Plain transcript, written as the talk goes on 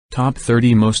Top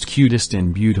 30 Most Cutest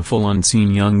and Beautiful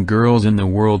Unseen Young Girls in the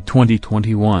World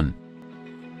 2021.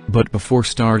 But before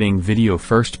starting video,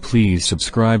 first please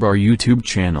subscribe our YouTube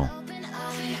channel.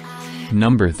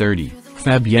 Number 30,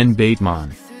 Fabienne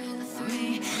Bateman.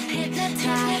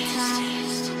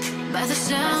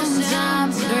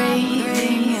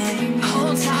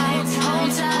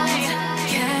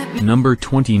 Number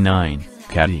 29,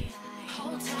 Caddy.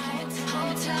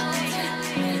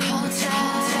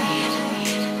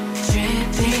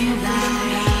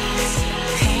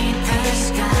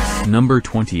 Number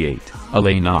 28,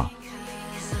 Elena.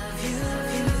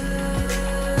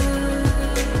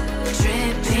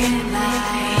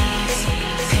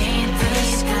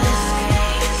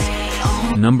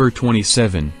 Number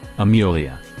 27,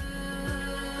 Amelia.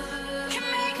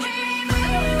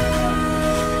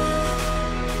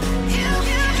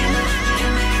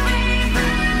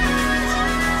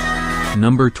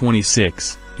 Number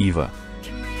 26, Eva.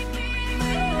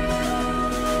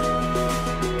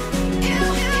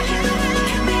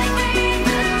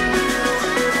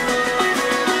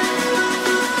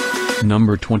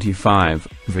 Number 25,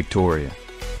 Victoria.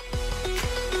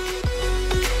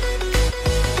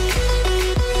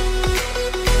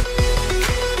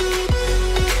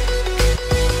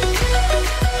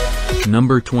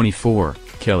 Number 24,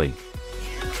 Kelly.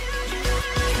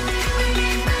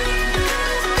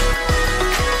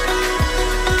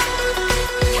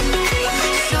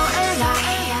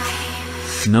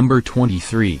 Number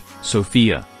 23,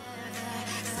 Sophia.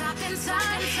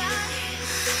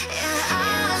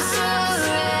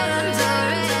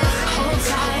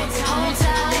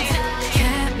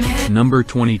 Number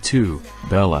 22,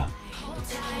 Bella.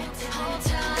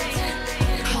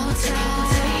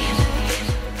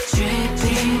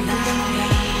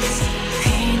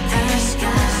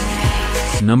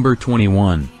 Number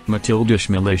 21, Matilda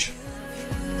Schmilish.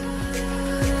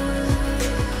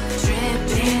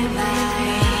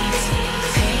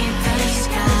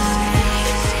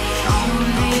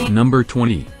 Number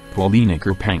 20, Paulina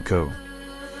Karpenko.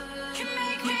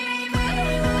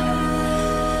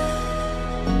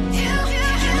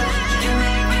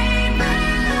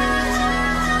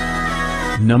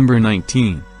 Number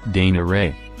 19, Dana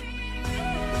Ray.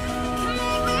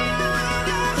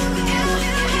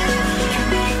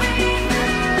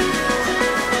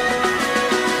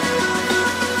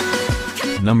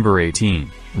 Number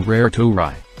 18, Rare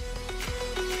Torai.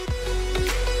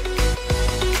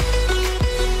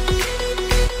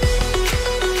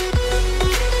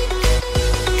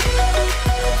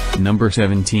 Number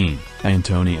 17,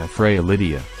 Antonia Freya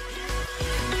Lydia.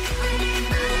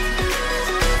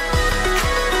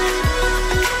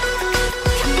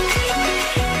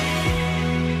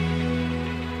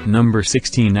 Number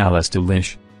 16, Alice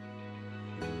Delish.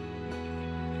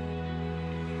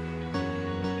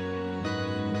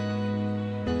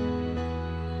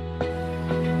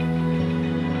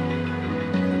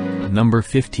 Number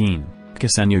 15,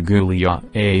 Ksenia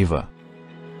Gulieva.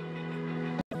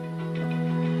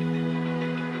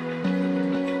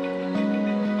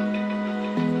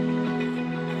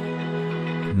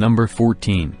 Number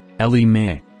 14, Ellie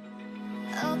Mae.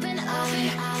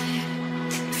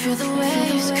 Feel the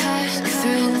waves cut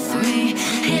through me,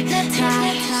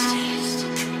 hypnotized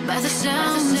by the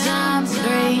sounds I'm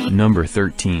breathing. Number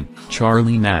 13,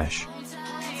 Charlie Nash.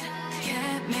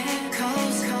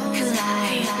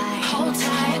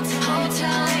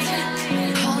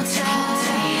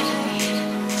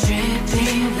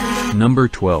 Number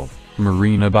 12,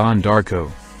 Marina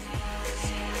Bondarko.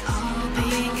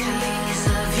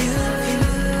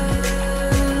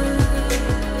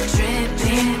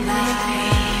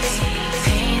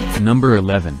 Number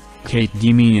 11, Kate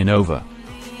Demianova.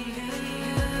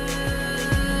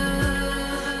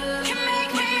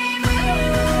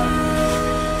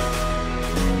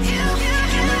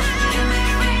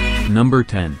 Number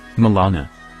 10, Milana.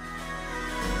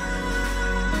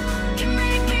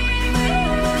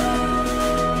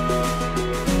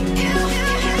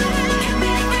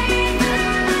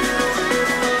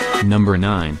 Number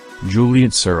 9,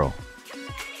 Juliet Searle.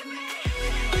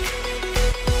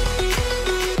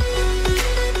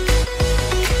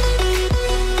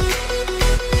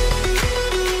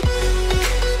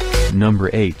 Number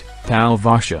 8, Pal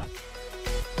Vasha.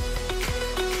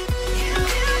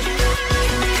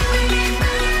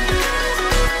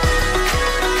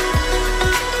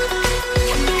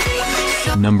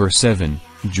 Number 7,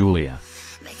 Julia.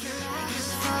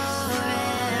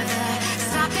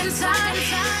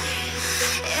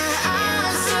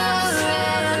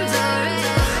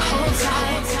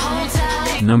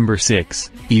 Number 6,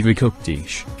 Eva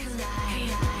Kuktish.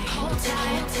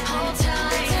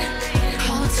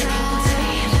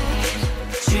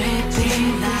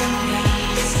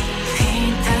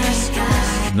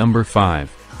 Number 5,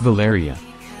 Valeria.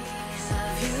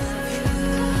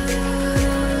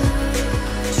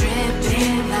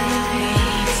 Dripping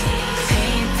lights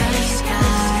paint the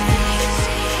sky.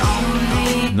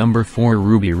 Only Number 4,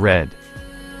 Ruby Red.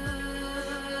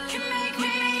 can make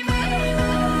me move.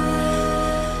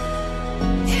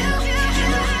 You can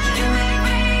make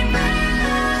me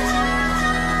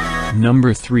move.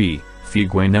 Number 3,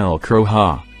 Figuenel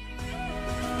Croja.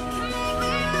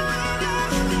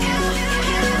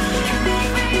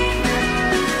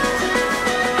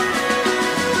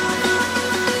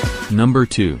 Number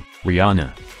 2,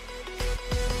 Rihanna.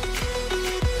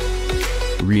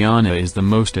 Rihanna is the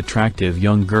most attractive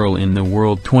young girl in the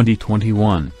world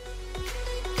 2021.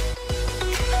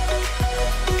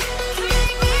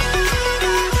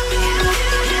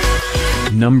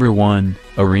 Number 1,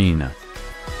 Arena.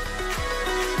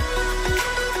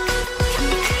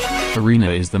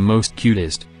 Arena is the most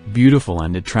cutest, beautiful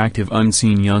and attractive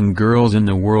unseen young girls in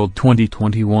the world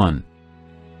 2021.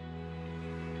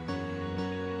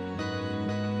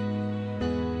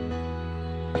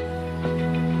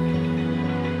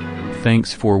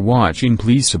 Thanks for watching.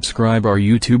 Please subscribe our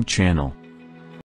YouTube channel.